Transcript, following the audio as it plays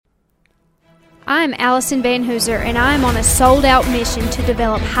I'm Allison Van Hooser, and I am on a sold-out mission to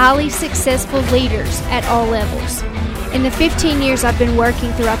develop highly successful leaders at all levels. In the 15 years I've been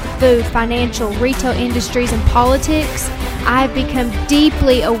working throughout the food, financial, retail industries, and politics, I have become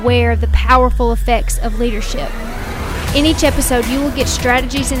deeply aware of the powerful effects of leadership. In each episode, you will get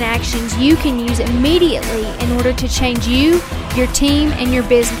strategies and actions you can use immediately in order to change you, your team, and your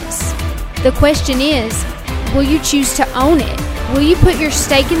business. The question is, will you choose to own it? Will you put your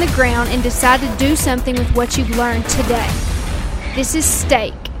stake in the ground and decide to do something with what you've learned today? This is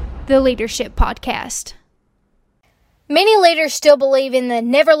Stake, the Leadership Podcast. Many leaders still believe in the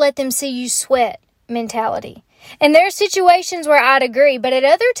never let them see you sweat mentality. And there are situations where I'd agree, but at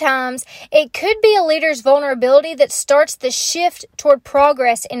other times, it could be a leader's vulnerability that starts the shift toward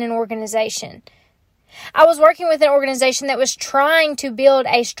progress in an organization. I was working with an organization that was trying to build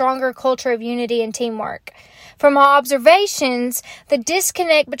a stronger culture of unity and teamwork. From my observations, the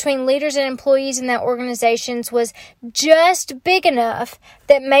disconnect between leaders and employees in that organization was just big enough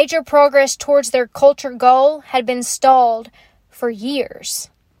that major progress towards their culture goal had been stalled for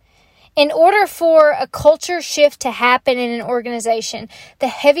years. In order for a culture shift to happen in an organization, the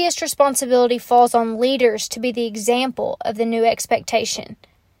heaviest responsibility falls on leaders to be the example of the new expectation.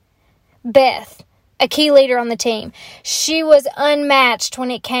 Beth, a key leader on the team, she was unmatched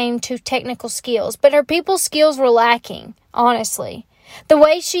when it came to technical skills, but her people skills were lacking, honestly. The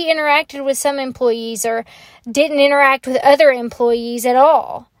way she interacted with some employees or didn't interact with other employees at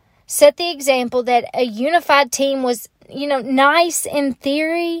all set the example that a unified team was, nice in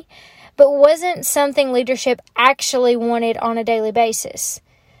theory, but wasn't something leadership actually wanted on a daily basis.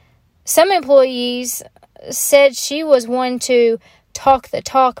 Some employees said she was one to talk the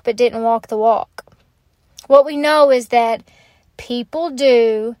talk but didn't walk the walk. What we know is that people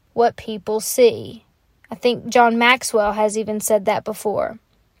do what people see. I think John Maxwell has even said that before.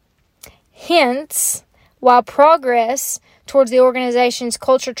 Hence, while progress towards the organization's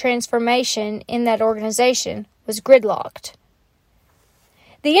culture transformation in that organization was gridlocked.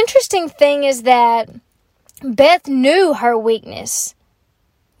 The interesting thing is that Beth knew her weakness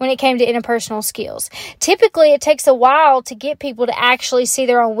when it came to interpersonal skills. Typically, it takes a while to get people to actually see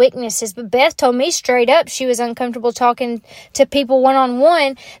their own weaknesses, but Beth told me straight up she was uncomfortable talking to people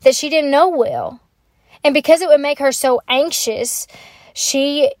one-on-one that she didn't know well. And because it would make her so anxious,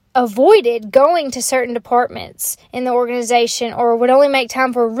 she avoided going to certain departments in the organization or would only make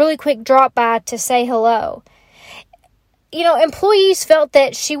time for a really quick drop-by to say hello. Employees felt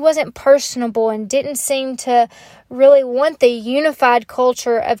that she wasn't personable and didn't seem to really want the unified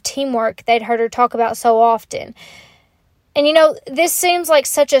culture of teamwork they'd heard her talk about so often. And this seems like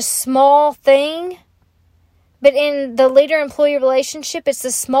such a small thing, but in the leader-employee relationship, it's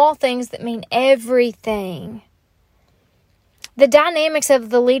the small things that mean everything. The dynamics of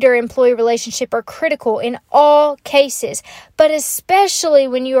the leader-employee relationship are critical in all cases, but especially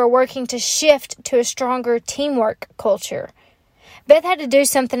when you are working to shift to a stronger teamwork culture. Beth had to do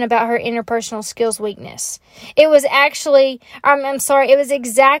something about her interpersonal skills weakness. It was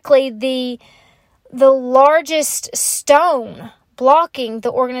exactly the largest stone blocking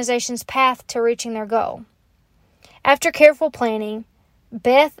the organization's path to reaching their goal. After careful planning,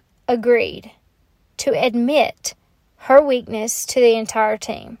 Beth agreed to admit her weakness to the entire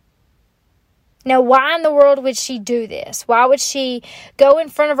team. Now, why in the world would she do this? Why would she go in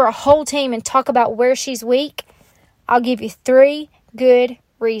front of her whole team and talk about where she's weak? I'll give you 3 good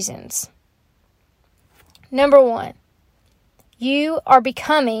reasons. Number 1, you are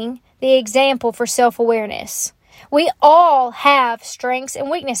becoming the example for self-awareness. We all have strengths and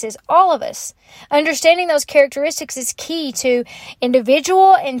weaknesses, all of us. Understanding those characteristics is key to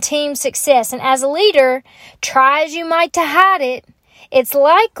individual and team success. And as a leader, try as you might to hide it, it's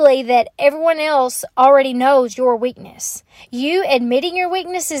likely that everyone else already knows your weakness. You admitting your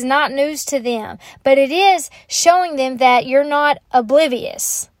weakness is not news to them, but it is showing them that you're not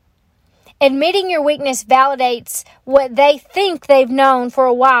oblivious. Admitting your weakness validates what they think they've known for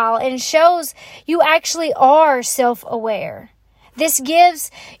a while and shows you actually are self-aware. This gives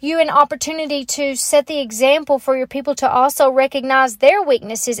you an opportunity to set the example for your people to also recognize their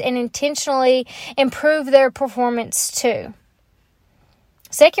weaknesses and intentionally improve their performance too.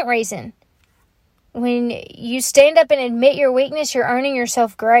 Second reason, when you stand up and admit your weakness, you're earning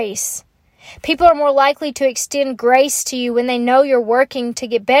yourself grace. People are more likely to extend grace to you when they know you're working to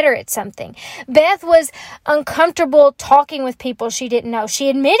get better at something. Beth was uncomfortable talking with people she didn't know. She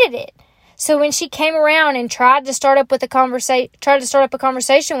admitted it. So when she came around and tried to start up a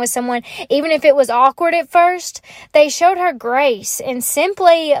conversation with someone, even if it was awkward at first, they showed her grace and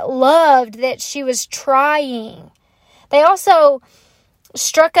simply loved that she was trying. They also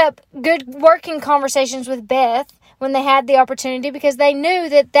struck up good working conversations with Beth when they had the opportunity because they knew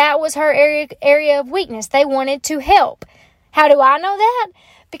that was her area of weakness. They wanted to help. How do I know that?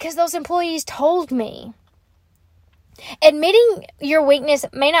 Because those employees told me. Admitting your weakness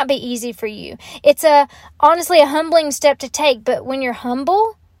may not be easy for you. It's honestly a humbling step to take, but when you're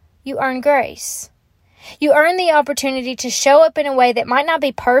humble, you earn grace. You earn the opportunity to show up in a way that might not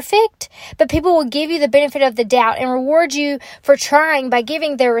be perfect, but people will give you the benefit of the doubt and reward you for trying by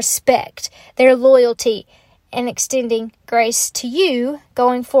giving their respect, their loyalty, and extending grace to you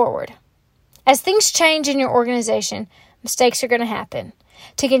going forward. As things change in your organization, mistakes are going to happen.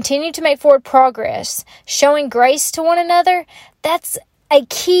 To continue to make forward progress, showing grace to one another, that's a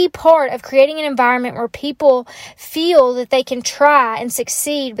key part of creating an environment where people feel that they can try and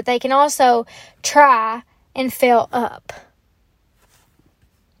succeed, but they can also try and fail up.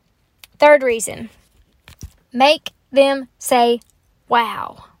 Third reason, make them say,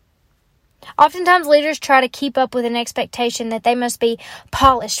 wow. Oftentimes, leaders try to keep up with an expectation that they must be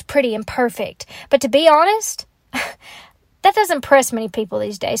polished, pretty, and perfect. But to be honest, that doesn't impress many people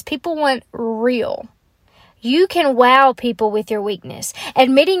these days. People want real. You can wow people with your weakness.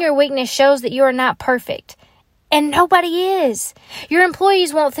 Admitting your weakness shows that you are not perfect. And nobody is. Your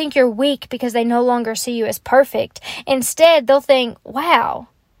employees won't think you're weak because they no longer see you as perfect. Instead, they'll think, wow,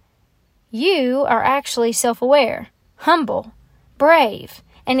 you are actually self-aware, humble, brave,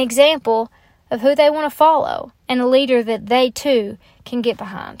 an example of who they want to follow, and a leader that they too can get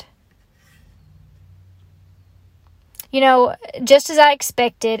behind. You know, just as I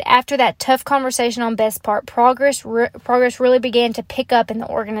expected, after that tough conversation on Beth's part, progress really began to pick up in the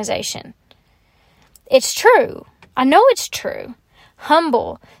organization. It's true. I know it's true.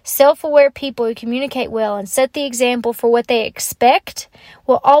 Humble, self-aware people who communicate well and set the example for what they expect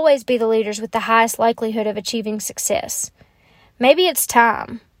will always be the leaders with the highest likelihood of achieving success. Maybe it's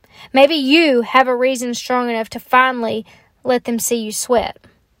time. Maybe you have a reason strong enough to finally let them see you sweat.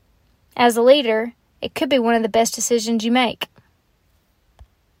 As a leader, it could be one of the best decisions you make.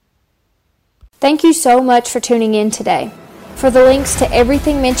 Thank you so much for tuning in today. For the links to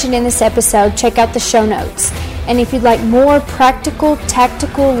everything mentioned in this episode, check out the show notes. And if you'd like more practical,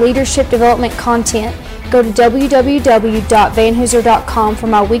 tactical leadership development content, go to www.vanhooser.com for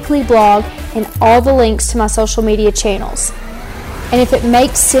my weekly blog and all the links to my social media channels. And if it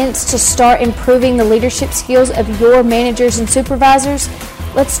makes sense to start improving the leadership skills of your managers and supervisors,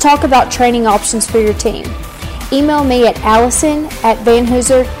 let's talk about training options for your team. Email me at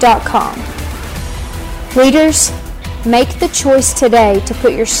allison@vanhooser.com. Leaders, make the choice today to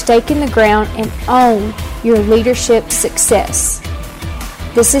put your stake in the ground and own your leadership success.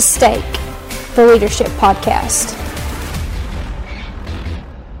 This is Stake, the Leadership Podcast.